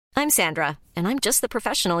I'm Sandra, and I'm just the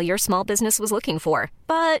professional your small business was looking for.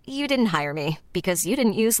 But you didn't hire me because you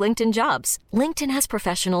didn't use LinkedIn Jobs. LinkedIn has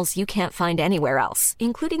professionals you can't find anywhere else,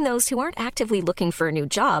 including those who aren't actively looking for a new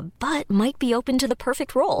job, but might be open to the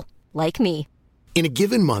perfect role, like me. In a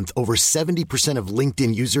given month, over 70% of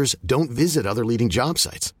LinkedIn users don't visit other leading job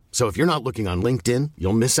sites. So if you're not looking on LinkedIn,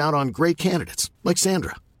 you'll miss out on great candidates like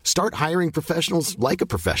Sandra. Start hiring professionals like a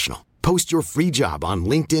professional. Post your free job on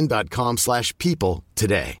linkedin.com/people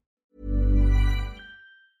today.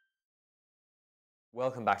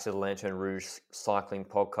 Welcome back to the Lanterne Rouge Cycling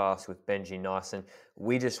Podcast with Benji Nyssen.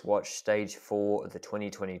 We just watched stage 4 of the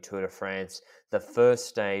 2020 Tour de France, the first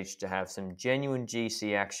stage to have some genuine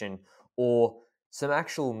GC action or some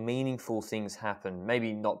actual meaningful things happen.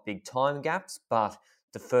 Maybe not big time gaps, but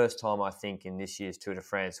the first time, I think, in this year's Tour de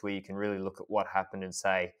France where you can really look at what happened and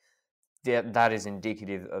say, that is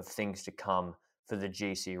indicative of things to come for the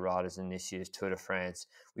GC riders in this year's Tour de France.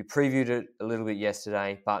 We previewed it a little bit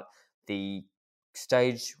yesterday, but the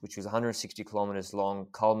stage, which was 160 kilometers long,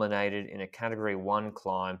 culminated in a Category 1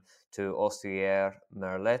 climb to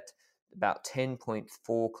Ostière-Merlet, about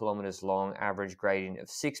 10.4 kilometers long, average gradient of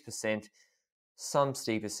 6%, some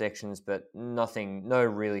steeper sections, but no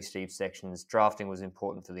really steep sections. Drafting was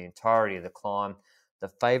important for the entirety of the climb. The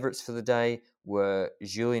favourites for the day were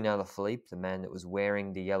Julian Alaphilippe, the man that was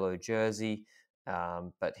wearing the yellow jersey,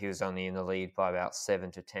 but he was only in the lead by about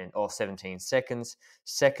 17 seconds.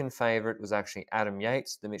 Second favourite was actually Adam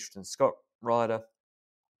Yates, the Mitchelton Scott rider.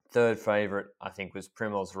 Third favourite, I think, was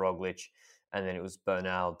Primoz Roglic, and then it was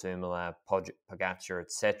Bernal, Dumoulin, Pogacar,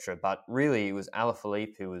 etc. But really, it was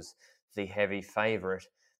Alaphilippe who was the heavy favourite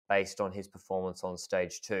based on his performance on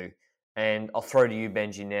stage 2. And I'll throw to you,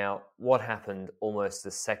 Benji, now. What happened almost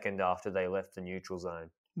the second after they left the neutral zone?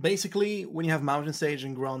 Basically, when you have mountain stage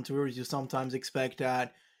and Grand Tours, you sometimes expect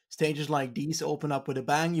that stages like these open up with a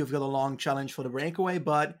bang. You've got a long challenge for the breakaway.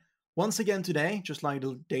 But once again today, just like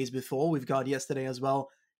the days before, we've got yesterday as well,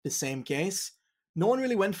 the same case. No one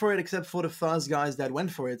really went for it except for the first guys that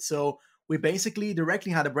went for it. So we basically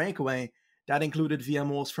directly had a breakaway. That included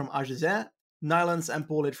VMOs from AG2R, Nylons and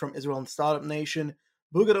Pollitt from Israel and Startup Nation,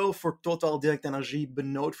 Bouguereau for Total Direct Energy,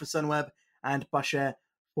 Benoit for Sunweb, and Pache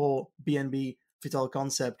for BNB Vital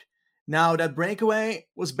Concept. Now, that breakaway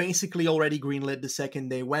was basically already greenlit the second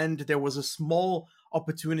they went. There was a small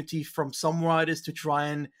opportunity from some riders to try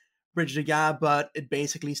and bridge the gap, but it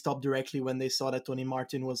basically stopped directly when they saw that Tony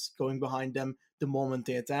Martin was going behind them the moment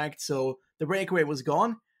they attacked. So the breakaway was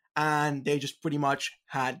gone, and they just pretty much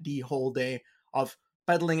had the whole day of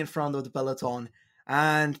pedaling in front of the peloton.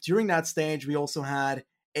 And during that stage, we also had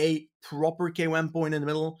a proper KOM point in the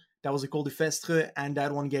middle. That was a Col du Festre, and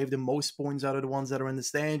that one gave the most points out of the ones that are in the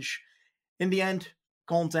stage. In the end,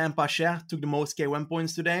 Quentin Pacher took the most KOM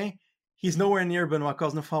points today. He's nowhere near Benoit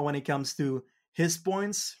Cosnefroid when it comes to his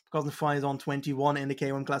points. Cosnefroid is on 21 in the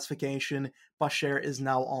KOM classification. Pacher is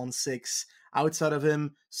now on 6. Outside of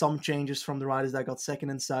him, some changes from the riders that got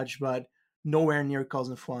second and such, but nowhere near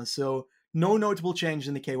Cosnefroid. So no notable change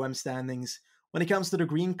in the KOM standings. When it comes to the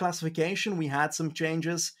green classification, we had some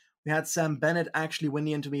changes. We had Sam Bennett actually win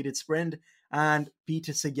the intermediate sprint, and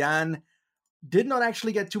Peter Sagan did not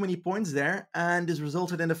actually get too many points there, and this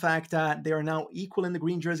resulted in the fact that they are now equal in the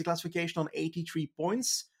green jersey classification on 83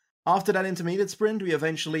 points. After that intermediate sprint, we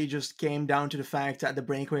eventually just came down to the fact that the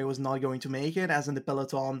breakaway was not going to make it, as in the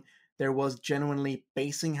peloton, there was genuinely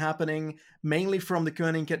pacing happening, mainly from the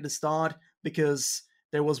Koenig at the start, because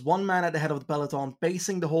there was one man at the head of the peloton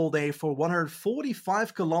pacing the whole day for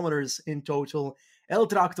 145 kilometers in total. El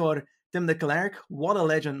Tractor, Tim de Klerk, what a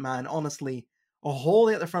legend, man, honestly. A whole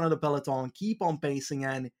day at the front of the peloton, keep on pacing,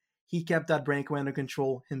 and he kept that breakaway under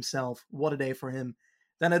control himself. What a day for him.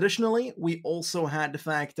 Then additionally, we also had the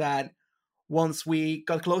fact that once we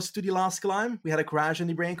got closer to the last climb, we had a crash in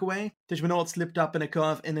the breakaway. Tish Benoit slipped up in a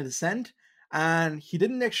curve in the descent, and he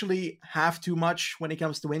didn't actually have too much when it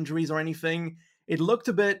comes to injuries or anything. It looked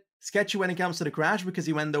a bit sketchy when it comes to the crash because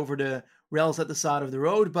he went over the rails at the side of the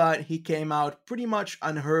road, but he came out pretty much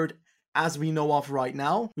unhurt as we know of right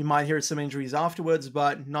now. We might hear some injuries afterwards,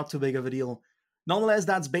 but not too big of a deal. Nonetheless,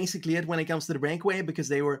 that's basically it when it comes to the breakaway because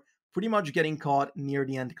they were pretty much getting caught near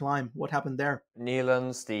the end climb. What happened there?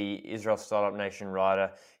 Nylons, the Israel Startup Nation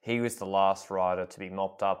rider, he was the last rider to be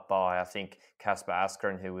mopped up by, I think, Kasper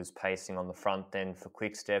Askren, who was pacing on the front then for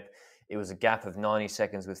Quickstep. It was a gap of 90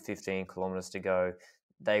 seconds with 15 kilometers to go.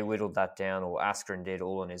 They whittled that down, or Askren did,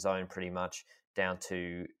 all on his own pretty much, down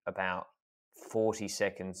to about 40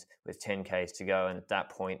 seconds with 10 Ks to go. And at that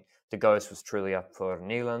point, the ghost was truly up for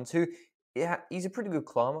Nylons, who, yeah, he's a pretty good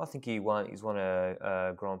climber. I think he's won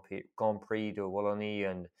a Grand Prix de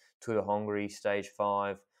Wallonie and Tour de Hongrie Stage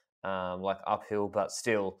 5. like uphill, but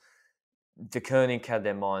still, De Koning had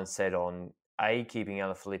their mind set on keeping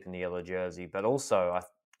Alaphilippe in the yellow jersey, but also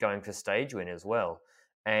going for stage win as well.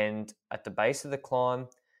 And at the base of the climb,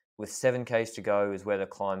 with 7Ks to go, is where the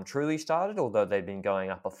climb truly started, although they'd been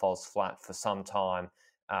going up a false flat for some time,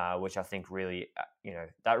 which I think really,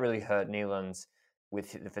 that really hurt Neilands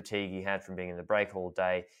with the fatigue he had from being in the break all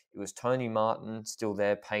day. It was Tony Martin still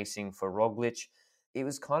there pacing for Roglic. It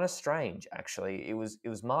was kind of strange, actually. It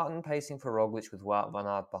was Martin pacing for Roglic with Wout van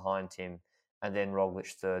Aert behind him, and then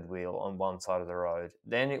Roglic third wheel on one side of the road.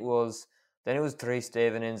 Then it was Dries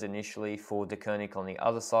Stevenens initially for De Koning on the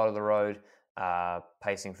other side of the road,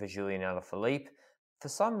 pacing for Julian Alaphilippe. For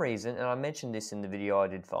some reason, and I mentioned this in the video I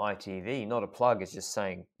did for ITV, not a plug, it's just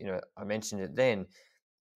saying, I mentioned it then.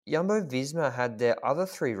 Jumbo-Visma had their other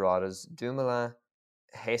three riders, Dumoulin,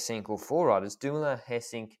 Hessink, or four riders, Dumoulin,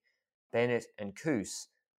 Hessink, Bennett, and Kuss,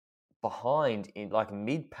 behind in like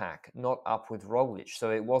mid-pack, not up with Roglic. So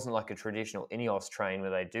it wasn't like a traditional Ineos train where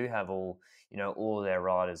they do have all of their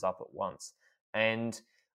riders up at once. And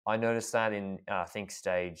I noticed that in, I think,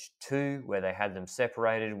 stage 2, where they had them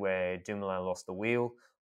separated, where Dumoulin lost the wheel.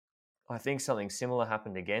 I think something similar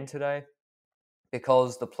happened again today,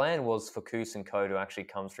 because the plan was for Kuss and Co to actually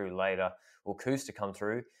come through later, or Kuss to come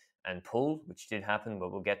through and pull, which did happen,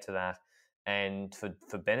 but we'll get to that, and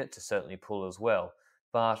for Bennett to certainly pull as well.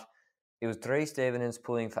 But it was Dries Stevenens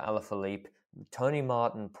pulling for Alaphilippe. Tony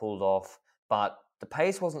Martin pulled off, but the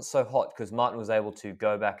pace wasn't so hot because Martin was able to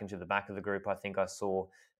go back into the back of the group, I think I saw,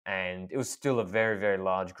 and it was still a very, very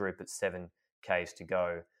large group at 7Ks to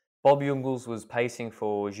go. Bob Jungels was pacing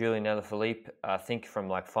for Julian Alaphilippe, I think from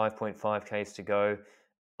like 5.5Ks to go.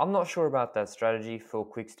 I'm not sure about that strategy for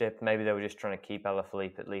Quick-Step. Maybe they were just trying to keep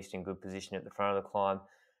Alaphilippe at least in good position at the front of the climb.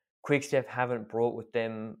 Quick-Step haven't brought with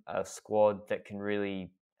them a squad that can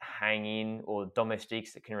really hang in, or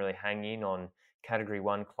domestiques that can really hang in on Category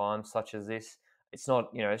 1 climbs such as this. It's not,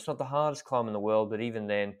 it's not the hardest climb in the world, but even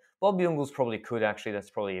then, Bob Jungels probably could actually. That's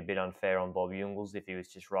probably a bit unfair on Bob Jungels. If he was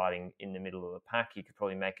just riding in the middle of the pack, he could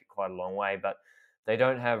probably make it quite a long way. But they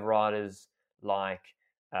don't have riders like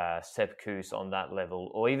Sepp Kuss on that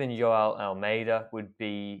level, or even Joao Almeida would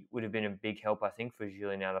have been a big help, I think, for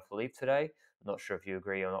Julian Alaphilippe today. I'm not sure if you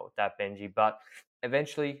agree or not with that, Benji. But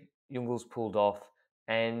eventually, Jungels pulled off,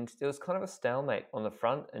 and there was kind of a stalemate on the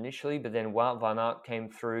front initially, but then Wout van Aert came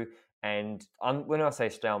through. And when I say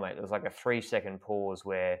stalemate, there was like a 3-second pause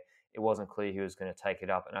where it wasn't clear who was going to take it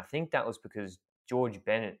up. And I think that was because George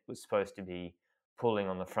Bennett was supposed to be pulling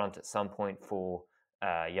on the front at some point for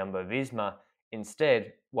Jumbo-Visma.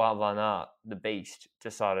 Instead, Wout van Aert, the beast,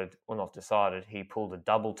 he pulled a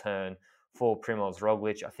double turn for Primoz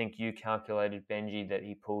Roglic. I think you calculated, Benji, that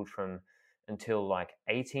he pulled from until like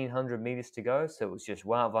 1,800 meters to go. So it was just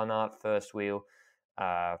Wout van Aert first wheel,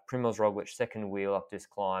 Primoz Roglic second wheel up this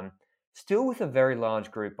climb. Still with a very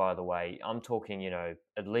large group, by the way. I'm talking,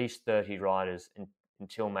 at least 30 riders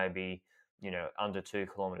until maybe, under 2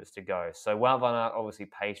 kilometers to go. So Wout van Aert obviously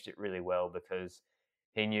paced it really well because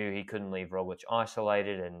he knew he couldn't leave Roglic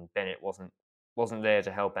isolated, and Bennett wasn't there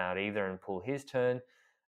to help out either and pull his turn.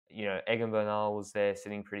 Egan Bernal was there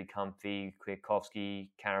sitting pretty comfy. Kwiatkowski,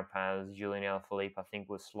 Carapaz, Julian Alaphilippe, I think,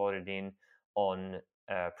 was slotted in on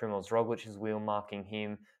Primoz Roglic's wheel, marking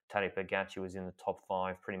him. Tadej Pogacar was in the top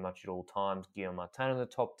 5 pretty much at all times. Guillaume Martin in the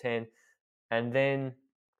top 10. And then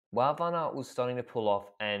Wout van Aert was starting to pull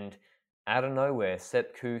off, and out of nowhere,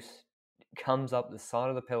 Sepp Kuss comes up the side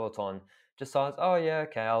of the peloton, decides, oh yeah,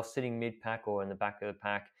 okay, I was sitting mid-pack or in the back of the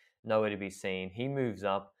pack, nowhere to be seen. He moves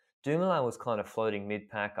up. Dumoulin was kind of floating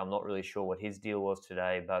mid-pack. I'm not really sure what his deal was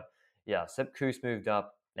today, but yeah, Sepp Kuss moved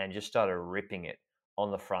up and just started ripping it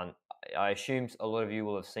on the front. I assume a lot of you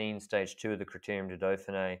will have seen stage 2 of the Criterium du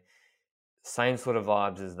Dauphiné. Same sort of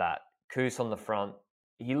vibes as that. Kuss on the front.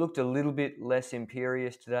 He looked a little bit less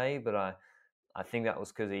imperious today, but I think that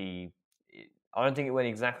was because I don't think it went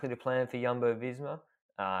exactly to plan for Jumbo-Visma.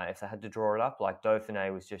 If they had to draw it up, like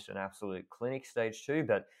Dauphiné was just an absolute clinic stage 2,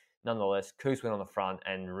 but nonetheless, Kuss went on the front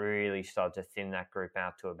and really started to thin that group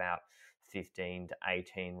out to about 15 to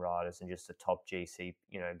 18 riders and just the top GC,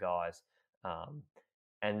 guys.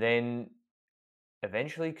 And then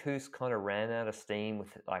eventually Kuss kind of ran out of steam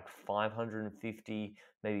with like 550,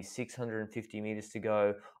 maybe 650 meters to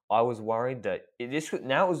go. I was worried that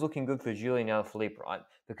now it was looking good for Julian Alaphilippe, right?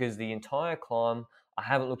 Because the entire climb, I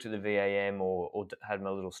haven't looked at the VAM or had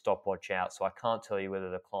my little stopwatch out, so I can't tell you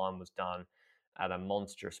whether the climb was done at a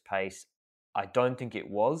monstrous pace. I don't think it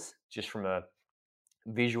was, just from a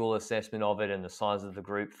visual assessment of it and the size of the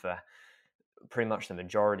group for pretty much the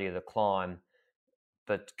majority of the climb.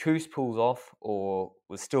 But Koos pulls off, or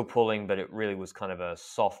was still pulling, but it really was kind of a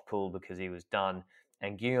soft pull because he was done.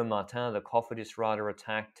 And Guillaume Martin, the Cofidis rider,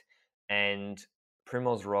 attacked, and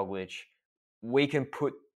Primoz Roglic, we can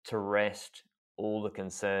put to rest all the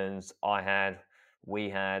concerns we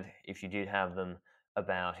had, if you did have them,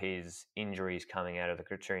 about his injuries coming out of the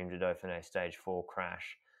Criterium du Dauphiné Stage 4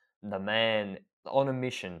 crash. The man, on a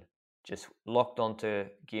mission, just locked onto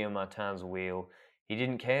Guillaume Martin's wheel. He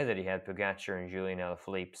didn't care that he had Pogacar and Julian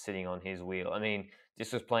Alaphilippe sitting on his wheel. I mean,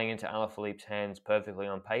 this was playing into Alaphilippe's hands perfectly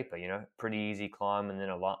on paper, pretty easy climb and then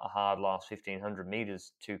a hard last 1,500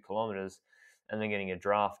 meters, 2 kilometers, and then getting a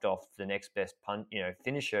draft off the next best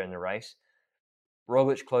finisher in the race.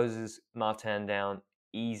 Roglic closes Martin down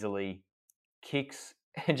easily, kicks,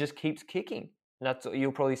 and just keeps kicking. And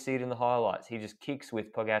you'll probably see it in the highlights. He just kicks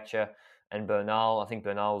with Pogacar and Bernal. I think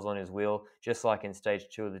Bernal was on his wheel, just like in stage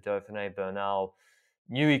 2 of the Dauphiné. Bernal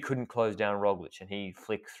knew he couldn't close down Roglic, and he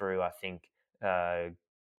flicked through. I think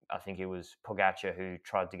it was Pogacar who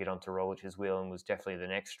tried to get onto Roglic's wheel and was definitely the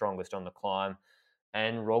next strongest on the climb.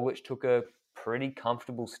 And Roglic took a pretty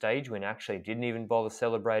comfortable stage win, actually. Didn't even bother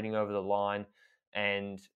celebrating over the line,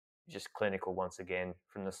 and just clinical once again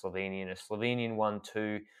from the Slovenian. A Slovenian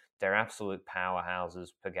 1-2. They're absolute powerhouses,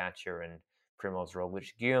 Pogacar and Primoz Roglic.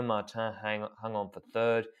 Guillaume Martin hung on for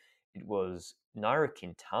third. It was Nairo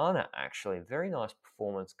Quintana, actually. Very nice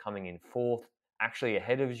performance, coming in fourth, actually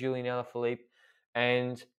ahead of Julian Alaphilippe.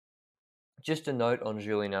 And just a note on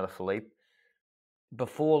Julian Alaphilippe.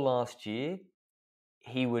 Before last year,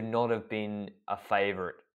 he would not have been a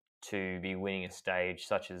favourite to be winning a stage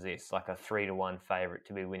such as this, like a 3-1 favourite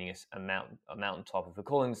to be winning a mountaintop. If we're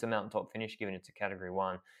calling this a mountaintop finish, given it's a Category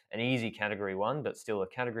 1, an easy Category 1, but still a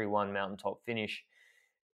Category 1 mountaintop finish,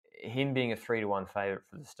 him being a 3-1 favourite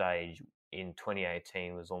for the stage in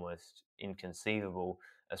 2018 was almost inconceivable,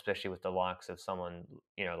 especially with the likes of someone,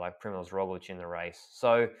 like Primoz Roglic in the race.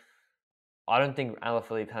 So I don't think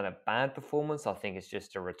Alaphilippe had a bad performance. I think it's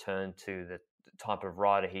just a return to the type of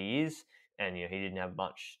rider he is. And, he didn't have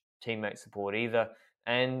much teammate support either.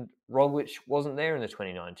 And Roglic wasn't there in the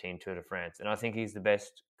 2019 Tour de France. And I think he's the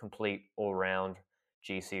best complete all-round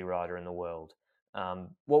GC rider in the world.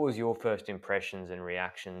 What was your first impressions and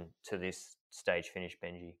reaction to this stage finish,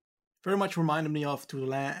 Benji? Very much reminded me of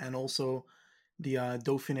Tourlaine and also the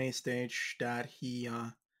Dauphiné stage that he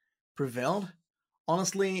prevailed.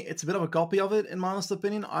 Honestly, it's a bit of a copy of it, in my honest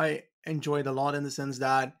opinion. I enjoyed a lot in the sense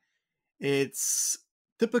that it's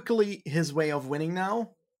typically his way of winning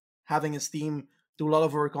now, having his team do a lot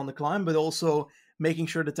of work on the climb, but also making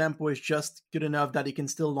sure the tempo is just good enough that he can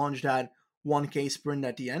still launch that 1K sprint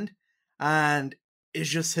at the end. And it's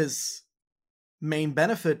just his main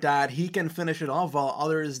benefit that he can finish it off, while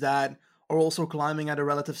others that are also climbing at a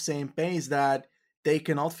relative same pace, that they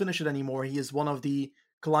cannot finish it anymore. He is one of the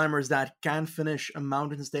climbers that can finish a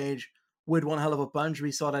mountain stage with one hell of a punch.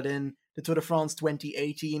 We saw that in the Tour de France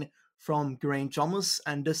 2018 from Geraint Thomas,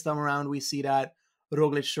 and this time around we see that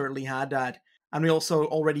Roglic certainly had that. And we also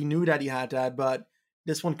already knew that he had that, but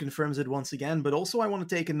this one confirms it once again. But also I want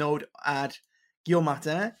to take a note at Guillaume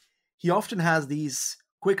Martin. He often has these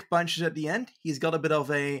quick punches at the end. He's got a bit of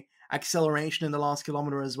a acceleration in the last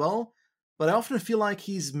kilometer as well, but I often feel like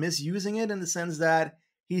he's misusing it in the sense that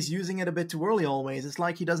he's using it a bit too early always. It's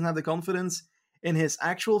like he doesn't have the confidence in his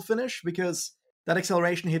actual finish, because that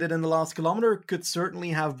acceleration he did in the last kilometer could certainly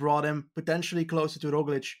have brought him potentially closer to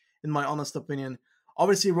Roglic, in my honest opinion.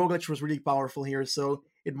 Obviously, Roglic was really powerful here, so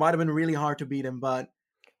it might have been really hard to beat him, but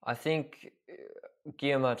I think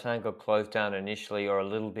Guillaume Martin got closed down initially, or a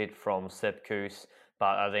little bit, from Sepp Kuss,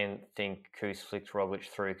 but I then think Kuss flicked Roglic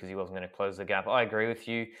through because he wasn't going to close the gap. I agree with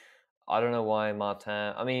you. I don't know why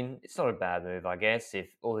Martin... I mean, it's not a bad move, I guess, if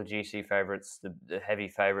all the GC favourites, the heavy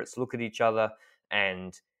favourites, look at each other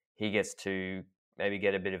and he gets to maybe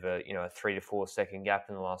get a bit of a 3 to 4 second gap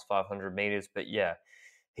in the last 500 metres. But yeah,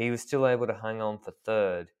 he was still able to hang on for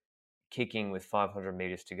third, kicking with 500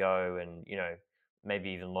 metres to go, and, maybe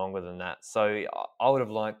even longer than that. So I would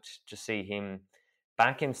have liked to see him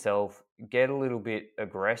back himself, get a little bit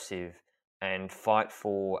aggressive, and fight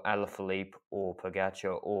for Alaphilippe or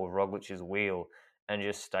Pogacar or Roglic's wheel and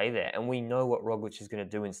just stay there. And we know what Roglic is going to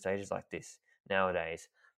do in stages like this nowadays.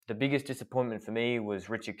 The biggest disappointment for me was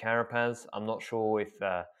Richard Carapaz. I'm not sure if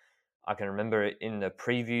I can remember it in the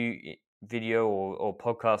preview video or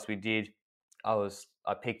podcast we did. I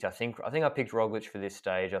think I picked Roglic for this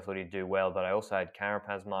stage. I thought he'd do well, but I also had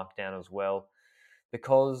Carapaz marked down as well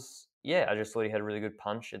because, I just thought he had a really good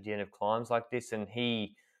punch at the end of climbs like this, and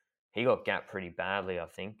he got gapped pretty badly, I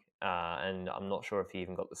think, and I'm not sure if he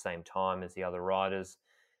even got the same time as the other riders.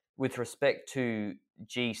 With respect to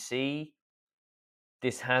GC,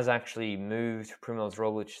 This has actually moved Primoz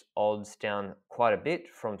Roglic's odds down quite a bit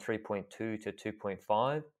from 3.2 to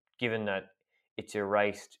 2.5, given that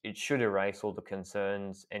it should erase all the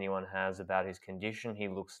concerns anyone has about his condition. He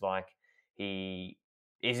looks like he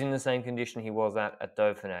is in the same condition he was at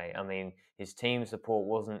Dauphiné. I mean, his team support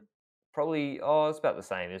wasn't it's about the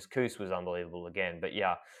same. His Koos was unbelievable again. But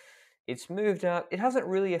yeah, it's moved out. It hasn't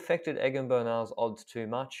really affected Egan Bernal's odds too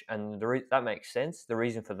much, and that makes sense. The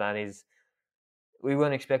reason for that is we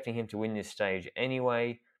weren't expecting him to win this stage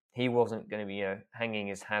anyway. He wasn't going to be, hanging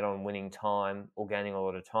his hat on winning time or gaining a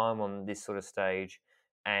lot of time on this sort of stage.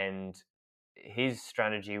 And his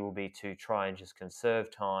strategy will be to try and just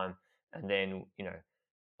conserve time, and then,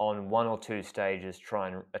 on one or two stages, try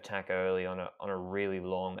and attack early on a really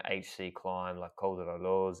long HC climb like Col de la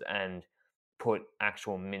Loze and put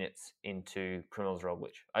actual minutes into Primoz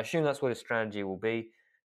Roglic. I assume that's what his strategy will be,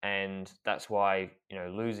 and that's why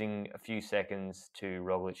losing a few seconds to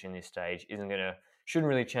Roglic in this stage shouldn't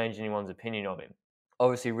really change anyone's opinion of him.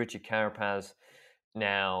 Obviously, Richard Carapaz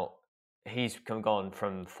now, he's gone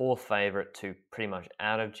from fourth favourite to pretty much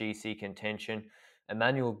out of GC contention.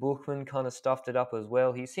 Emmanuel Buchmann kind of stuffed it up as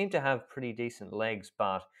well. He seemed to have pretty decent legs,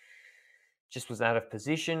 but just was out of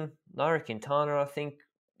position. Nairo Quintana, I think,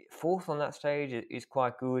 fourth on that stage is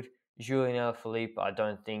quite good. Julien Alaphilippe, I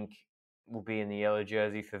don't think will be in the yellow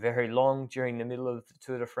jersey for very long during the middle of the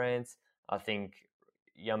Tour de France. I think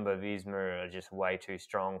Jumbo-Visma are just way too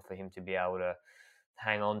strong for him to be able to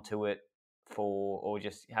hang on to it or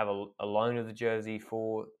just have a loan of the jersey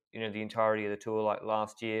for the entirety of the Tour like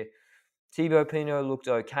last year. Thibaut Pinot looked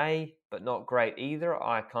okay, but not great either.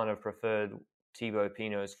 I kind of preferred Thibaut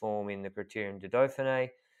Pinot's form in the Criterium de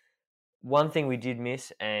Dauphiné. One thing we did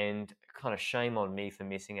miss, and kind of shame on me for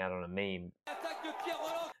missing out on a meme,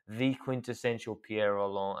 the quintessential Pierre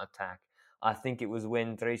Rolland attack. I think it was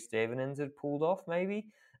when Dries Stevenens had pulled off maybe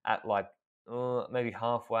at maybe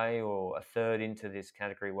halfway or a third into this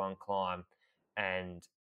Category 1 climb, and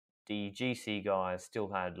the GC guys still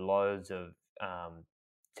had loads of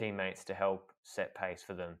teammates to help set pace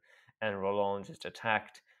for them, and Rolland just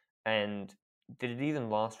attacked. And did it even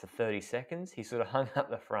last for 30 seconds? He sort of hung up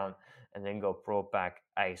the front and then got brought back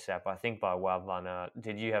ASAP, I think by Wout van Aert.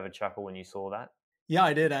 Did you have a chuckle when you saw that? Yeah,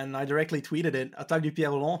 I did, and I directly tweeted it, Attaque du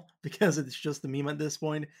Pierre Rolland, because it's just a meme at this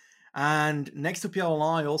point. And next to Pierre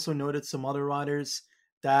Rolland, I also noted some other riders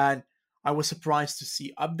that I was surprised to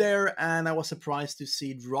see up there, and I was surprised to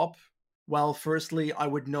see drop. Well, firstly, I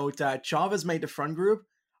would note that Chaves made the front group.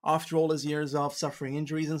 After all his years of suffering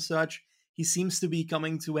injuries and such, he seems to be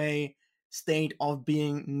coming to a state of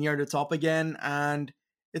being near the top again, and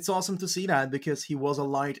it's awesome to see that because he was a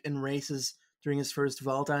light in races during his first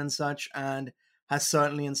Vuelta and such, and has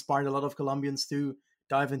certainly inspired a lot of Colombians to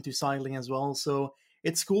dive into cycling as well. So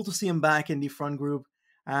it's cool to see him back in the front group,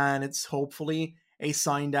 and it's hopefully a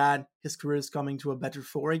sign that his career is coming to a better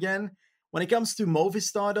fore again. When it comes to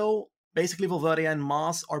Movistar, though, basically Valverde and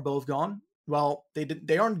Mas are both gone. Well,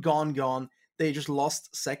 they aren't gone. They just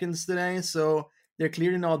lost seconds today, so they're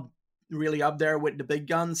clearly not really up there with the big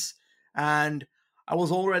guns. And I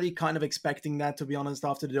was already kind of expecting that, to be honest,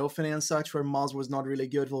 after the Dauphiné and such, where Mas was not really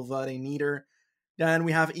good, Valverde neither. Then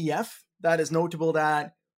we have EF. That is notable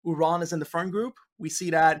that Uran is in the front group. We see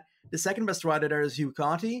that the second best rider there is Hugh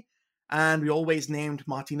Carty, and we always named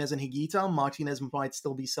Martinez and Higuita. Martinez might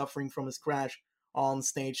still be suffering from his crash on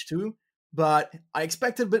stage 2, but I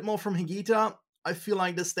expected a bit more from Higuita. I feel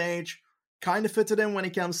like the stage kind of fitted him when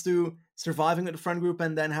it comes to surviving with the front group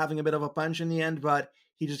and then having a bit of a punch in the end, but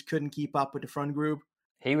he just couldn't keep up with the front group.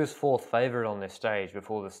 He was fourth favourite on this stage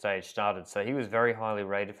before the stage started, so he was very highly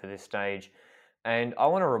rated for this stage. And I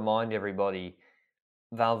want to remind everybody,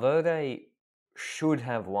 Valverde should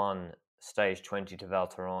have won stage 20 to Val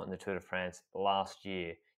Thorens in the Tour de France last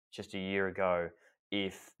year, just a year ago,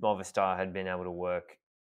 if Movistar had been able to work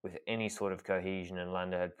with any sort of cohesion and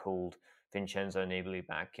Landa had pulled Vincenzo Nibali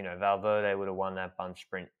back. Valverde would have won that bunch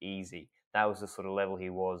sprint easy. That was the sort of level he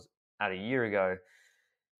was at a year ago.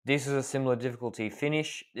 This is a similar difficulty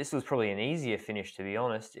finish. This was probably an easier finish, to be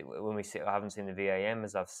honest. I haven't seen the VAM,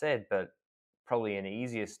 as I've said, but probably an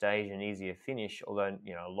easier stage, an easier finish, although,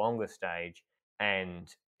 a longer stage. And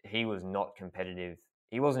he was not competitive.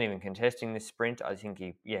 He wasn't even contesting this sprint. I think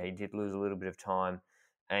he did lose a little bit of time.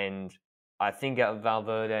 And I think out of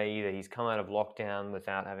Valverde, either he's come out of lockdown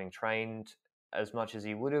without having trained as much as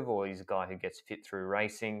he would have, or he's a guy who gets fit through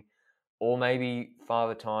racing, or maybe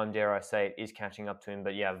Father Time, dare I say it, is catching up to him.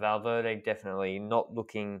 But yeah, Valverde definitely not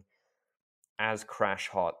looking as crash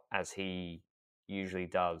hot as he usually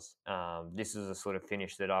does. This is a sort of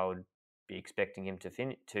finish that I would be expecting him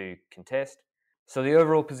to contest. So the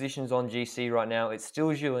overall positions on GC right now, it's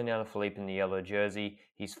still Julian Alaphilippe in the yellow jersey.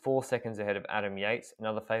 He's 4 seconds ahead of Adam Yates,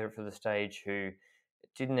 another favourite for the stage, who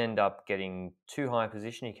didn't end up getting too high a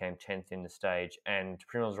position. He came 10th in the stage. And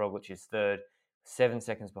Primoz Roglic is third, 7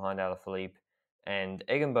 seconds behind Alaphilippe. And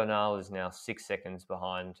Egan Bernal is now 6 seconds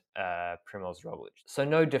behind Primoz Roglic. So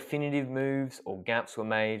no definitive moves or gaps were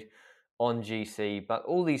made on GC, but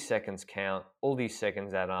all these seconds count, all these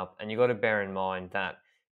seconds add up, and you've got to bear in mind that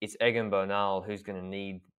it's Egan Bernal who's going to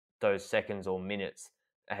need those seconds or minutes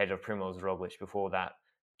ahead of Primoz Roglic before that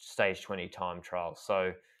stage 20 time trial.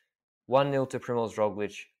 So 1-0 to Primoz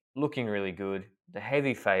Roglic, looking really good. The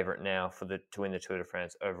heavy favourite now to win the Tour de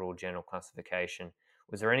France overall general classification.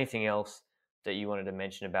 Was there anything else that you wanted to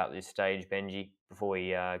mention about this stage, Benji, before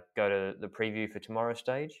we go to the preview for tomorrow's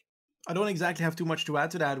stage? I don't exactly have too much to add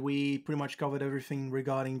to that. We pretty much covered everything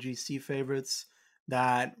regarding GC favorites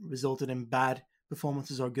that resulted in bad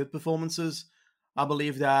performances or good performances. I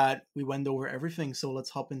believe that we went over everything, so let's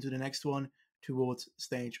hop into the next one towards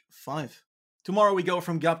stage 5. Tomorrow we go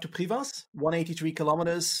from Gap to Privas, 183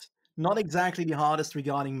 kilometers. Not exactly the hardest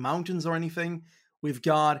regarding mountains or anything. We've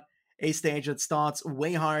got a stage that starts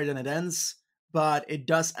way higher than it ends, but it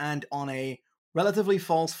does end on a relatively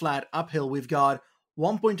false flat uphill. We've got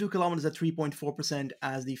 1.2 kilometers at 3.4%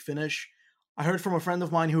 as the finish. I heard from a friend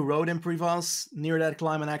of mine who rode in Privas near that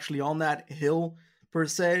climb and actually on that hill per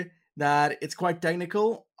se that it's quite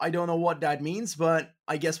technical. I don't know what that means, but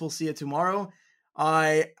I guess we'll see it tomorrow.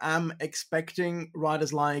 I am expecting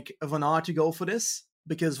riders like Van Aert to go for this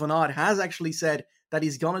because Van Aert has actually said that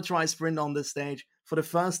he's going to try sprint on this stage for the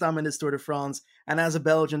first time in this Tour de France. And as a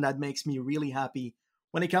Belgian, that makes me really happy.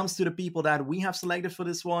 When it comes to the people that we have selected for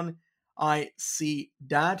this one, I see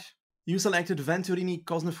that. You selected Venturini,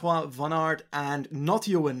 Cosnefroy, Van Aert, and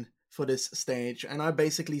Notjuwen for this stage. And I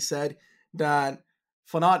basically said that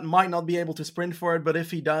Van Aert might not be able to sprint for it, but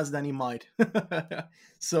if he does, then he might.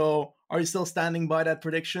 So, are you still standing by that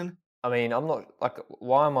prediction? I mean, I'm not,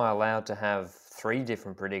 why am I allowed to have 3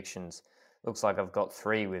 different predictions? Looks like I've got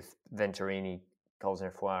 3 with Venturini,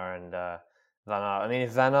 Cosnefroy, and Van Aert. I mean,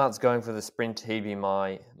 if Van Aert's going for the sprint, he'd be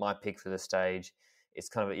my pick for the stage. It's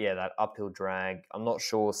kind of, that uphill drag. I'm not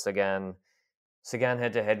sure Sagan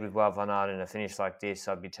head-to-head with Wout van Aert in a finish like this,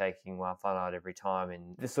 I'd be taking Wout van Aert every time.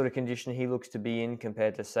 In this sort of condition he looks to be in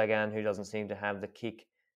compared to Sagan, who doesn't seem to have the kick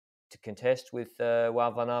to contest with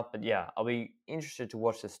Wout van Aert. But yeah, I'll be interested to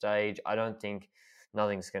watch the stage. I don't think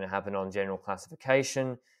nothing's going to happen on general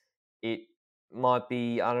classification. It might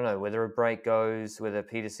be, I don't know, whether a break goes, whether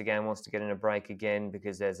Peter Sagan wants to get in a break again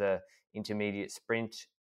because there's a intermediate sprint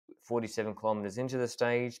 47 kilometers into the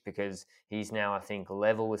stage, because he's now, I think,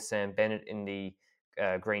 level with Sam Bennett in the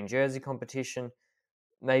green jersey competition.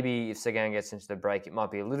 Maybe if Sagan gets into the break, it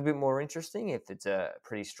might be a little bit more interesting if it's a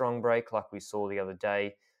pretty strong break like we saw the other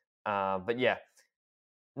day. But yeah,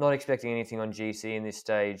 not expecting anything on GC in this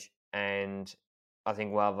stage, and I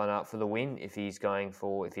think Wout van Aert for the win if he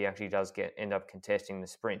actually does end up contesting the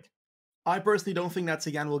sprint. I personally don't think that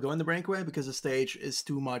Sagan will go in the breakaway because the stage is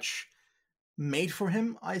too much made for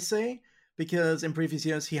him, I say, because in previous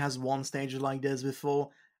years he has won stages like this before,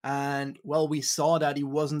 and well, we saw that he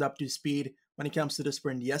wasn't up to speed when it comes to the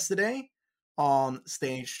sprint yesterday on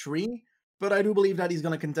stage 3, but I do believe that he's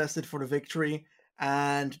going to contest it for the victory,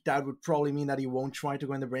 and that would probably mean that he won't try to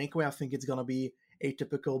go in the breakaway. I think it's going to be a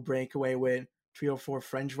typical breakaway with 3 or 4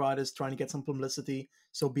 French riders trying to get some publicity,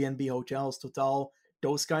 so BNB Hotels, Total,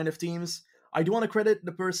 those kind of teams. I do want to credit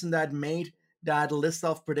the person that made that list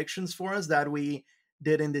of predictions for us that we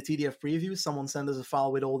did in the TDF preview. Someone sent us a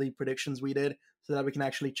file with all the predictions we did so that we can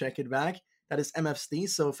actually check it back. That is MF Stees,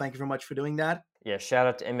 so thank you very much for doing that. Yeah, shout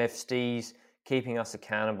out to MF Stees, keeping us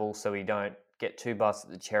accountable so we don't get 2 bites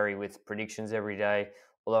at the cherry with predictions every day.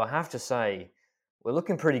 Although I have to say, we're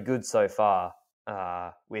looking pretty good so far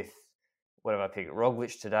with, what have I picked?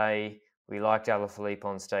 Roglic today. We liked Alaphilippe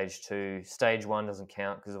on stage 2. Stage 1 doesn't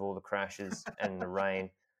count because of all the crashes and the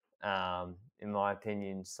rain. In my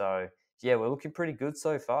opinion. So, yeah, we're looking pretty good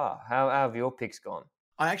so far. How have your picks gone?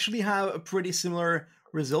 I actually have a pretty similar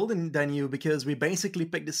result than you because we basically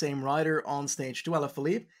picked the same rider on stage 2,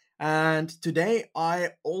 Alaphilippe. And today I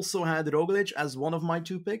also had Roglic as one of my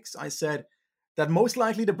 2 picks. I said that most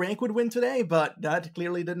likely the break would win today, but that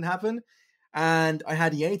clearly didn't happen. And I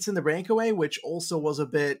had Yates in the breakaway, which also was a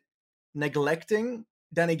bit neglecting.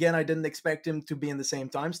 Then again, I didn't expect him to be in the same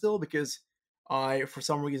time still because I, for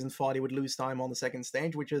some reason, thought he would lose time on the second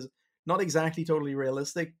stage, which is not exactly totally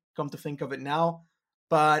realistic, come to think of it now.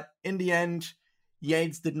 But in the end,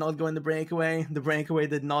 Yates did not go in the breakaway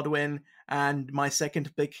did not win, and my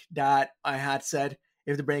second pick that I had said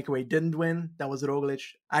if the breakaway didn't win, that was Roglic.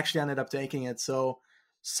 Actually ended up taking it. So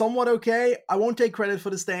somewhat okay. I won't take credit for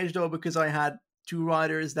the stage though, because I had two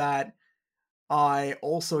riders that I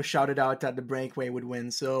also shouted out that the breakaway would win.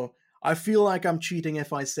 So I feel like I'm cheating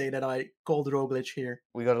if I say that I called Roglic here.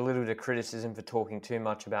 We got a little bit of criticism for talking too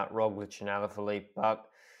much about Roglic and Alaphilippe, but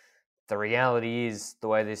the reality is the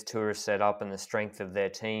way this tour is set up and the strength of their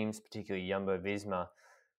teams, particularly Jumbo-Visma,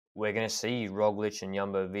 we're going to see Roglic and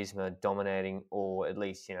Jumbo-Visma dominating, or at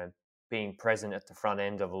least, being present at the front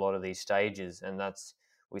end of a lot of these stages. And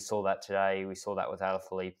we saw that today. We saw that with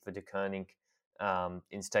Alaphilippe for De Koning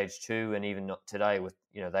in stage 2, and even not today with,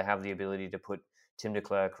 they have the ability to put Tim de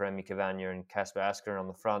Klerk, Remy Cavagna and Casper Asgreen on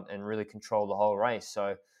the front and really control the whole race.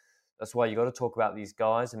 So that's why you got to talk about these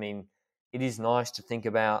guys. I mean, it is nice to think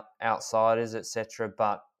about outsiders, etc.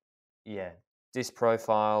 But yeah, this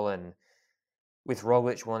profile, and with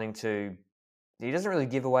Roglic wanting to, he doesn't really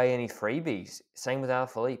give away any freebies. Same with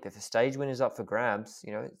Alaphilippe. If a stage win is up for grabs,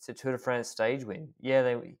 it's a Tour de France stage win. Yeah,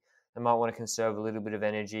 they might want to conserve a little bit of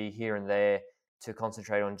energy here and there to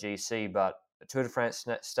concentrate on GC, but a Tour de France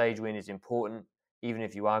stage win is important, even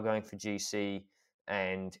if you are going for GC.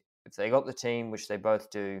 And if they got the team, which they both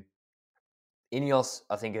do, Ineos,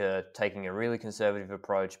 I think, are taking a really conservative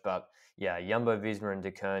approach, but yeah, Jumbo-Visma and De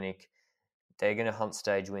Koning, they're going to hunt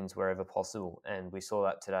stage wins wherever possible. And we saw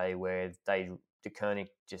that today where De Koning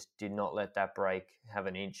just did not let that break have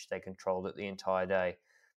an inch. They controlled it the entire day.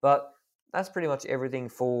 But that's pretty much everything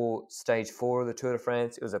for stage 4 of the Tour de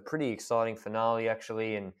France. It was a pretty exciting finale,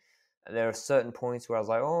 actually, and there are certain points where I was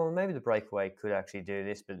like, oh, maybe the breakaway could actually do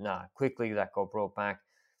this, but nah, quickly that got brought back.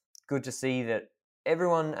 Good to see that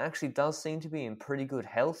everyone actually does seem to be in pretty good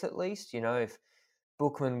health, at least. If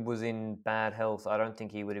Bookman was in bad health, I don't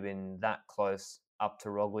think he would have been that close up to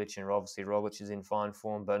Roglic, and obviously Roglic is in fine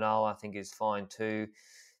form. Bernal, I think, is fine too.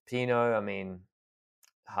 Pinot, I mean,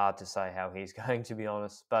 hard to say how he's going, to be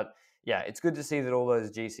honest. But yeah, it's good to see that all those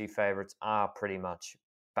GC favourites are pretty much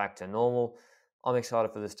back to normal. I'm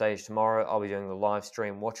excited for the stage tomorrow. I'll be doing the live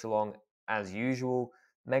stream watch along as usual.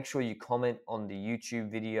 Make sure you comment on the YouTube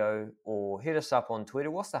video or hit us up on Twitter.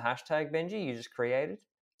 What's the hashtag, Benji, you just created?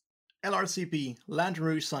 LRCP, Lantern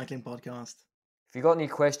Rouge Cycling Podcast. If you've got any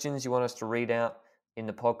questions you want us to read out in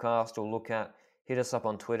the podcast or look at, hit us up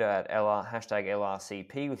on Twitter at hashtag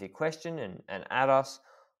LRCP with your question and add us.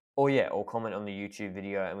 Or comment on the YouTube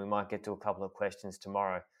video, and we might get to a couple of questions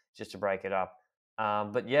tomorrow just to break it up.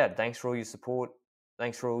 But yeah, thanks for all your support.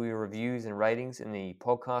 Thanks for all your reviews and ratings in the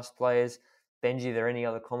podcast players. Benji, are there any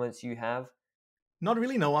other comments you have? Not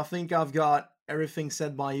really, no. I think I've got everything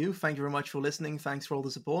said by you. Thank you very much for listening. Thanks for all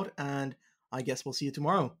the support, and I guess we'll see you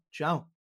tomorrow. Ciao.